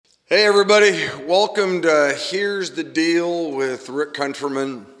Hey everybody, welcome to Here's the Deal with Rick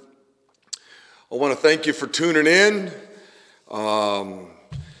Countryman. I want to thank you for tuning in.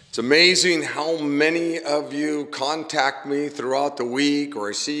 It's amazing how many of you contact me throughout the week, or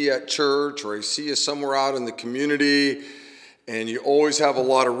I see you at church, or I see you somewhere out in the community, and you always have a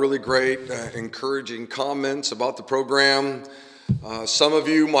lot of really great, encouraging comments about the program. Some of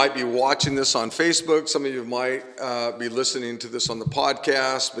you might be watching this on Facebook. Some of you might be listening to this on the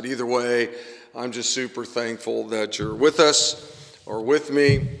podcast. But either way, I'm just super thankful that you're with us or with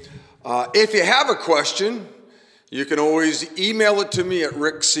me. If you have a question, you can always email it to me at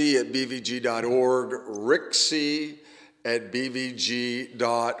rickc@bvg.org,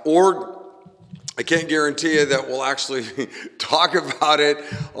 rickc@bvg.org. I can't guarantee you that we'll actually talk about it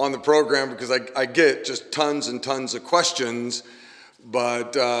on the program because I get just tons and tons of questions.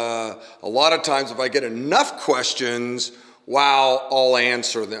 But a lot of times if I get enough questions, I'll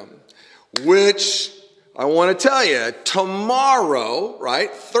answer them. Which I want to tell you, tomorrow,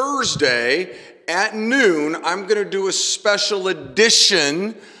 Thursday at noon, I'm going to do a special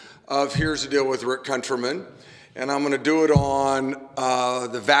edition of Here's the Deal with Rick Countryman. And I'm going to do it on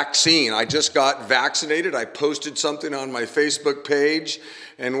the vaccine. I just got vaccinated. I posted something on my Facebook page.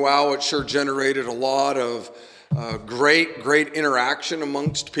 And it sure generated a lot of great interaction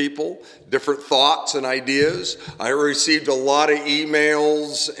amongst people, different thoughts and ideas. I received a lot of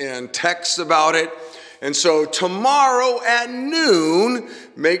emails and texts about it. And so tomorrow at noon,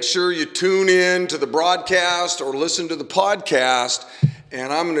 make sure you tune in to the broadcast or listen to the podcast.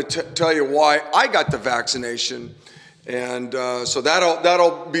 And I'm going to tell you why I got the vaccination. And so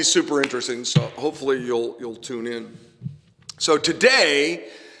that'll be super interesting. So hopefully you'll tune in. So today,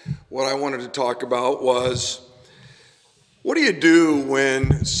 what I wanted to talk about was, what do you do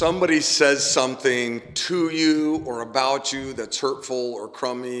when somebody says something to you or about you that's hurtful or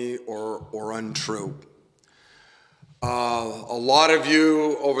crummy or untrue? A lot of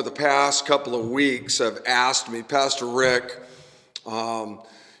you over the past couple of weeks have asked me, Pastor Rick,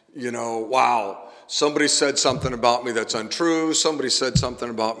 somebody said something about me that's untrue. Somebody said something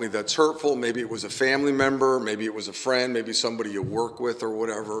about me that's hurtful. Maybe it was a family member. Maybe it was a friend. Maybe somebody you work with or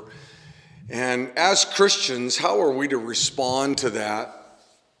whatever. And as Christians, how are we to respond to that?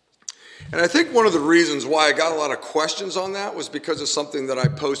 And I think one of the reasons why I got a lot of questions on that was because of something that I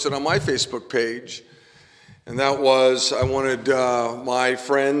posted on my Facebook page. And that was, I wanted my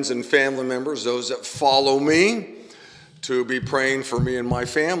friends and family members, those that follow me, to be praying for me and my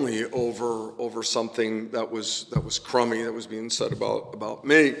family over something that was crummy, that was being said about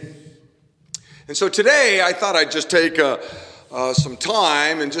me. And so today, I thought I'd just take some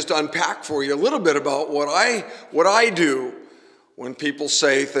time and just unpack for you a little bit about what I do when people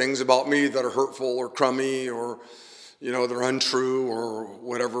say things about me that are hurtful or crummy or they're untrue or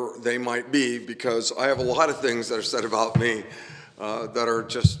whatever they might be, because I have a lot of things that are said about me that are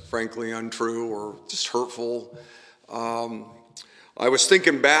just frankly untrue or just hurtful. I was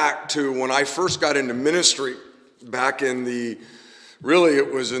thinking back to when I first got into ministry back in it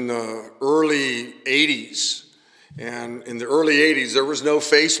was in the early 80s. And in the early 80s, there was no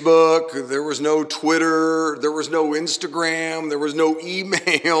Facebook, there was no Twitter, there was no Instagram, there was no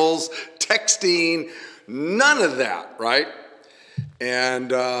emails, texting, none of that, right?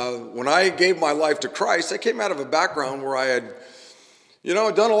 And when I gave my life to Christ, I came out of a background where I had,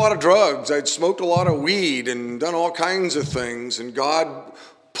 done a lot of drugs. I'd smoked a lot of weed and done all kinds of things. And God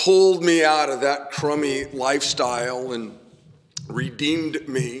pulled me out of that crummy lifestyle and redeemed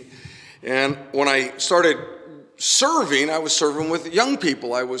me. And when I started serving, I was serving with young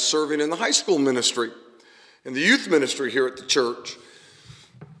people. I was serving in the high school ministry, in the youth ministry here at the church.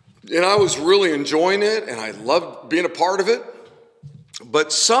 And I was really enjoying it, and I loved being a part of it.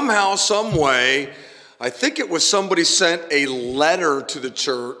 But somehow, some way, I think it was somebody sent a letter to the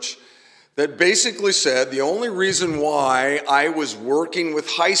church that basically said the only reason why I was working with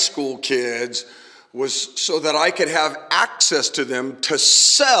high school kids was so that I could have access to them to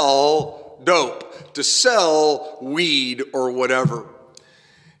sell dope, to sell weed or whatever.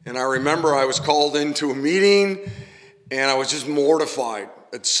 And I remember I was called into a meeting and I was just mortified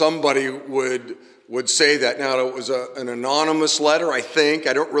that somebody would say that. Now, it was an anonymous letter, I think.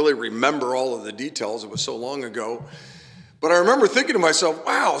 I don't really remember all of the details. It was so long ago. But I remember thinking to myself,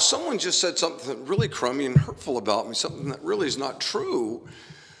 wow, someone just said something really crummy and hurtful about me, something that really is not true.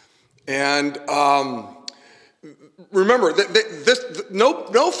 And remember,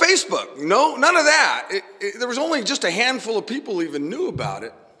 no Facebook, none of that. There was only just a handful of people even knew about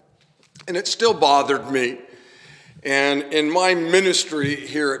it. And it still bothered me. And in my ministry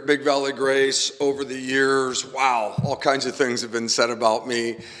here at Big Valley Grace over the years, wow, all kinds of things have been said about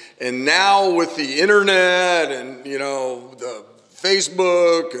me. And now with the internet and, the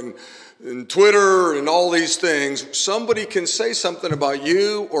Facebook and Twitter and all these things, somebody can say something about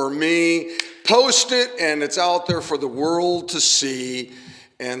you or me, post it, and it's out there for the world to see,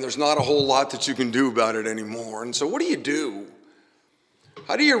 and there's not a whole lot that you can do about it anymore. And so what do?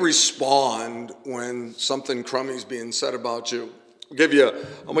 How do you respond when something crummy is being said about you? I'm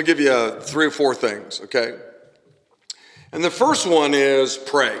going to give you 3 or 4 things, okay? And the first one is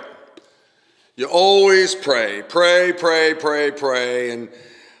pray. You always pray. Pray. And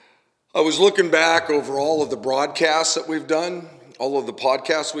I was looking back over all of the broadcasts that we've done, all of the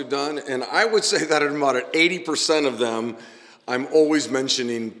podcasts we've done, and I would say that at about 80% of them, I'm always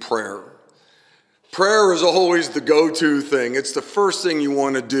mentioning prayer. Prayer is always the go-to thing. It's the first thing you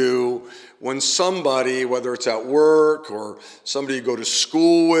want to do when somebody, whether it's at work or somebody you go to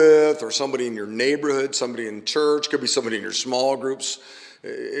school with or somebody in your neighborhood, somebody in church, could be somebody in your small groups,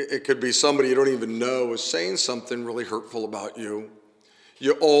 it could be somebody you don't even know is saying something really hurtful about you.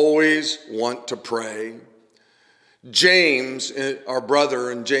 You always want to pray. James, our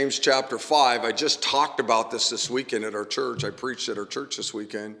brother, in James chapter 5, I just talked about this weekend at our church. I preached at our church this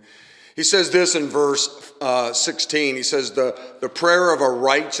weekend. He says this in verse 16. He says, the prayer of a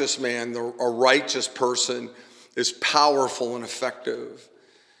righteous man, a righteous person, is powerful and effective.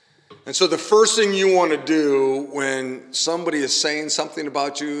 And so the first thing you want to do when somebody is saying something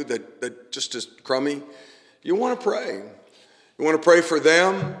about you that just is crummy, you want to pray. You want to pray for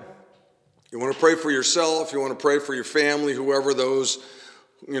them. You want to pray for yourself. You want to pray for your family, whoever those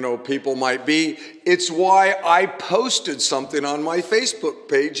people might be. It's why I posted something on my Facebook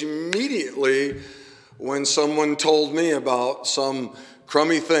page immediately when someone told me about some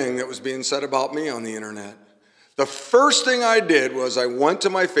crummy thing that was being said about me on the internet. The first thing I did was I went to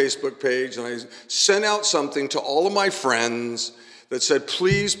my Facebook page and I sent out something to all of my friends that said,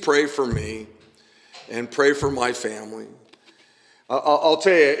 please pray for me and pray for my family. I'll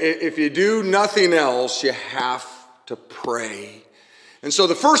tell you, if you do nothing else, you have to pray. And so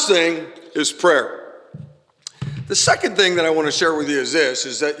the first thing is prayer. The second thing that I want to share with you is this,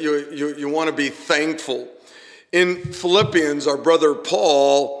 is that you want to be thankful. In Philippians, our brother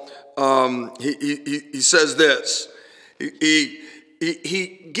Paul, he says this.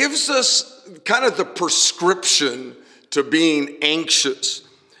 He gives us kind of the prescription to being anxious.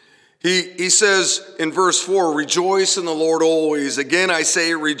 He says in verse 4, rejoice in the Lord always. Again, I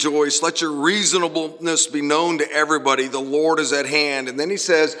say rejoice. Let your reasonableness be known to everybody. The Lord is at hand. And then he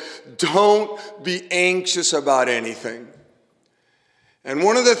says, don't be anxious about anything. And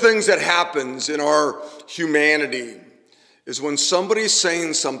one of the things that happens in our humanity is when somebody's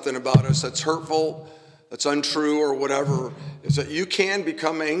saying something about us that's hurtful, that's untrue or whatever, is that you can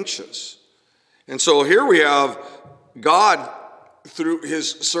become anxious. And so here we have God through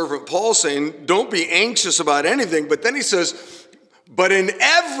his servant Paul saying, don't be anxious about anything. But then he says, but in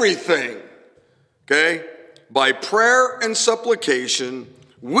everything, okay, by prayer and supplication,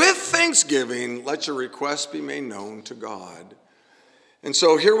 with thanksgiving, let your requests be made known to God. And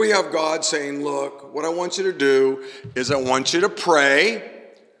so here we have God saying, look, what I want you to do is I want you to pray.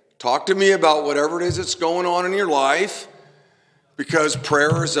 Talk to me about whatever it is that's going on in your life. Because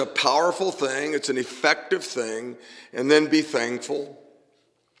prayer is a powerful thing, it's an effective thing, and then be thankful.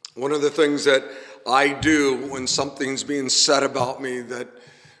 One of the things that I do when something's being said about me that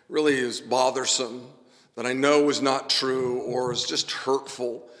really is bothersome, that I know is not true or is just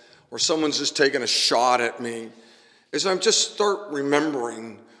hurtful, or someone's just taking a shot at me, is I just start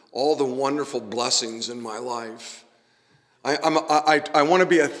remembering all the wonderful blessings in my life. I want to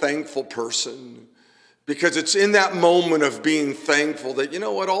be a thankful person. Because it's in that moment of being thankful that, you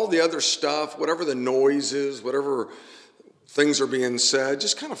know what, all the other stuff, whatever the noise is, whatever things are being said,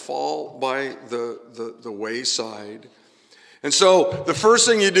 just kind of fall by the wayside. And so the first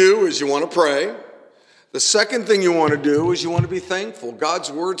thing you do is you want to pray. The second thing you want to do is you want to be thankful.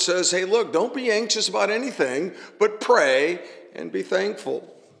 God's word says, hey, look, don't be anxious about anything, but pray and be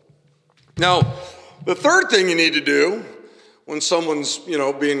thankful. Now, the third thing you need to do when someone's,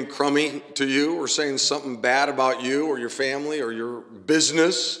 being crummy to you or saying something bad about you or your family or your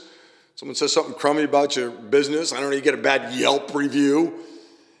business, someone says something crummy about your business, I don't know, you get a bad Yelp review,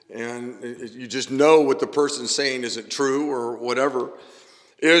 and you just know what the person's saying isn't true or whatever,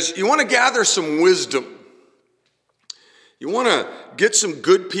 is you want to gather some wisdom. You want to get some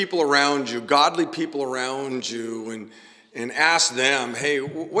good people around you, godly people around you, and ask them, hey,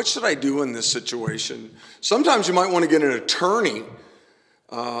 what should I do in this situation? Sometimes you might want to get an attorney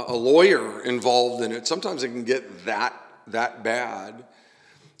a lawyer involved in it. Sometimes it can get that bad.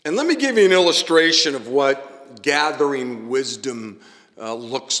 And let me give you an illustration of what gathering wisdom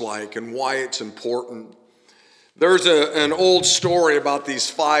looks like and why it's important. There's an old story about these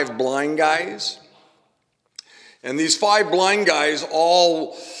 5 blind guys. And these 5 blind guys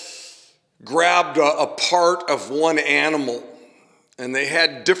all grabbed a part of one animal. And they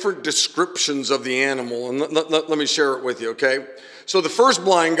had different descriptions of the animal. And let me share it with you, okay? So the first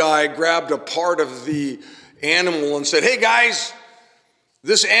blind guy grabbed a part of the animal and said, "Hey guys,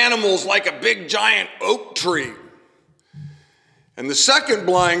 this animal's like a big giant oak tree." And the second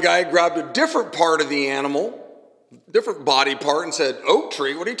blind guy grabbed a different part of the animal, different body part, and said, "Oak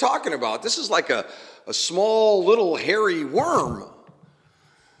tree? What are you talking about? This is like a small little hairy worm."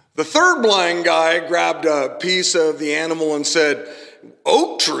 The third blind guy grabbed a piece of the animal and said,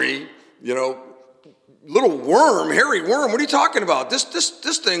 "Oak tree? Little worm, hairy worm. What are you talking about? This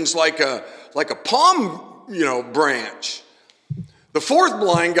thing's like a palm, branch." The fourth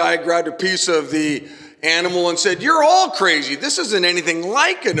blind guy grabbed a piece of the animal and said, "You're all crazy. This isn't anything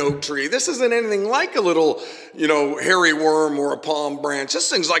like an oak tree. This isn't anything like a little, hairy worm or a palm branch. This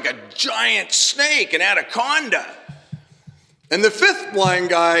thing's like a giant snake, an anaconda." And the fifth blind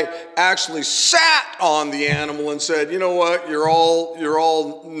guy actually sat on the animal and said, "You know what? You're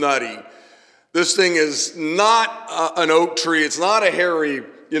all nutty. This thing is not an oak tree. It's not a hairy,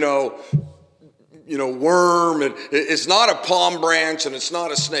 worm. And it's not a palm branch, and it's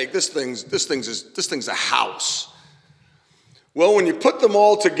not a snake. This thing's a house." Well, when you put them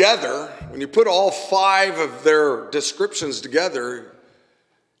all together, when you put all 5 of their descriptions together,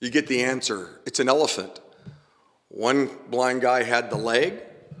 you get the answer. It's an elephant. One blind guy had the leg.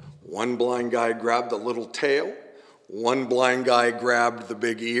 One blind guy grabbed the little tail. One blind guy grabbed the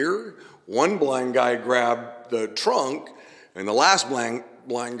big ear. One blind guy grabbed the trunk. And the last blind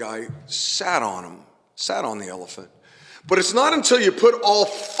guy sat on the elephant. But it's not until you put all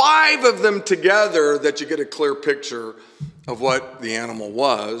 5 of them together that you get a clear picture of what the animal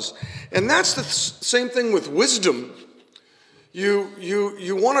was. And that's the same thing with wisdom.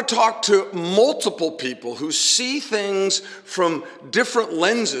 You want to talk to multiple people who see things from different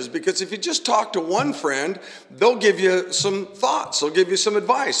lenses, because if you just talk to one friend, they'll give you some thoughts, they'll give you some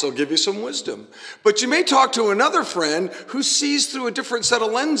advice, they'll give you some wisdom. But you may talk to another friend who sees through a different set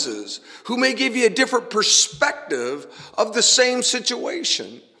of lenses, who may give you a different perspective of the same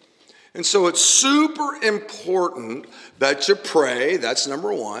situation. And so it's super important that you pray, that's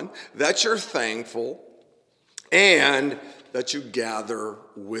number 1, that you're thankful, and that you gather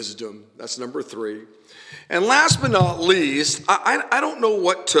wisdom. That's number 3. And last but not least, I don't know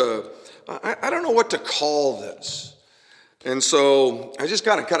what to call this. And so I just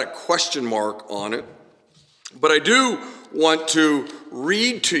got a question mark on it. But I do want to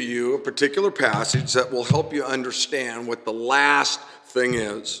read to you a particular passage that will help you understand what the last thing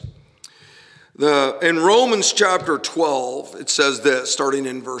is. In Romans chapter 12, it says this, starting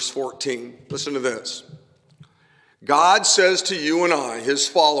in verse 14. Listen to this. God says to you and I, his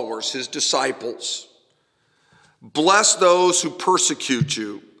followers, his disciples, "Bless those who persecute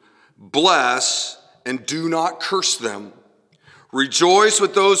you. Bless and do not curse them. Rejoice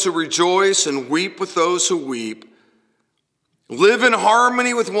with those who rejoice and weep with those who weep. Live in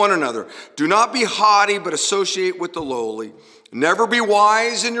harmony with one another. Do not be haughty, but associate with the lowly. Never be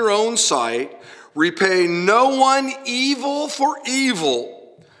wise in your own sight. Repay no one evil for evil,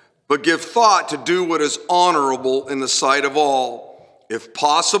 but give thought to do what is honorable in the sight of all. If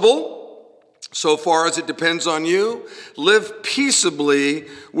possible, so far as it depends on you, live peaceably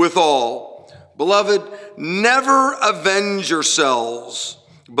with all. Beloved, never avenge yourselves,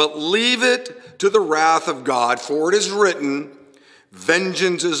 but leave it to the wrath of God. For it is written,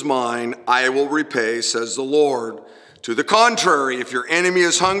 'Vengeance is mine, I will repay,' says the Lord. To the contrary, if your enemy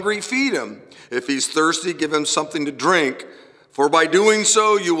is hungry, feed him. If he's thirsty, give him something to drink. For by doing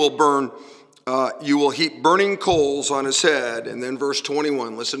so, you will heap burning coals on his head." And then verse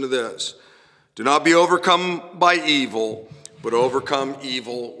 21, listen to this. "Do not be overcome by evil, but overcome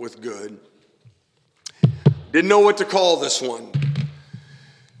evil with good." Didn't know what to call this one.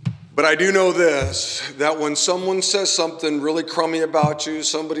 But I do know this, that when someone says something really crummy about you,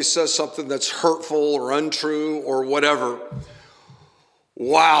 somebody says something that's hurtful or untrue or whatever,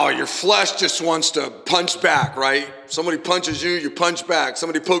 wow, your flesh just wants to punch back, right? Somebody punches you, you punch back.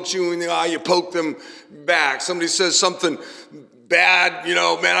 Somebody pokes you in the eye, you poke them back. Somebody says something bad,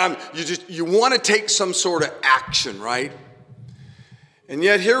 you want to take some sort of action, right? And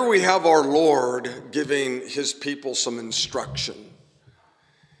yet here we have our Lord giving his people some instruction.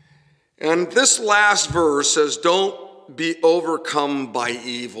 And this last verse says, don't be overcome by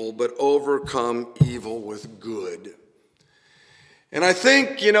evil, but overcome evil with good. And I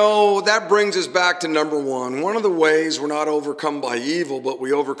think, that brings us back to number one. One of the ways we're not overcome by evil, but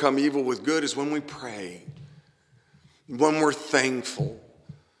we overcome evil with good is when we pray, when we're thankful,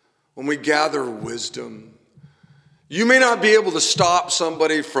 when we gather wisdom. You may not be able to stop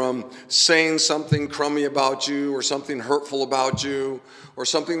somebody from saying something crummy about you or something hurtful about you or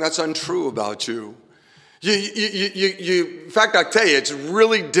something that's untrue about you. In fact, I tell you, it's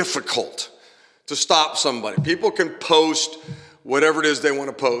really difficult to stop somebody. People can post whatever it is they want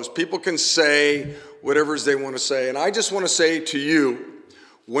to post. People can say whatever it is they want to say. And I just want to say to you,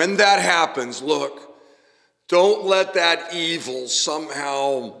 when that happens, look, don't let that evil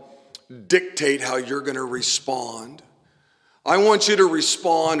somehow dictate how you're going to respond. I want you to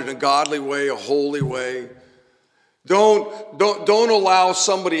respond in a godly way, a holy way. Don't allow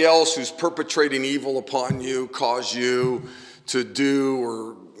somebody else who's perpetrating evil upon you cause you to do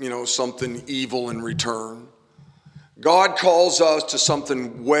or something evil in return. God calls us to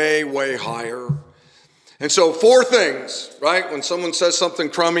something way, way higher. And so 4 things, right? When someone says something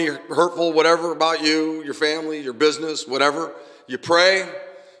crummy, hurtful, whatever about you, your family, your business, whatever, you pray,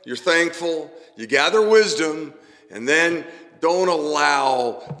 you're thankful, you gather wisdom, and then don't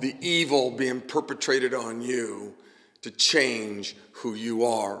allow the evil being perpetrated on you to change who you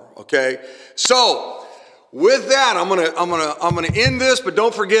are, okay? So, with that, I'm gonna end this, but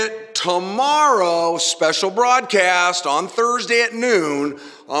don't forget tomorrow, special broadcast on Thursday at noon.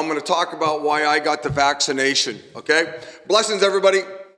 I'm gonna talk about why I got the vaccination. Okay, blessings, everybody.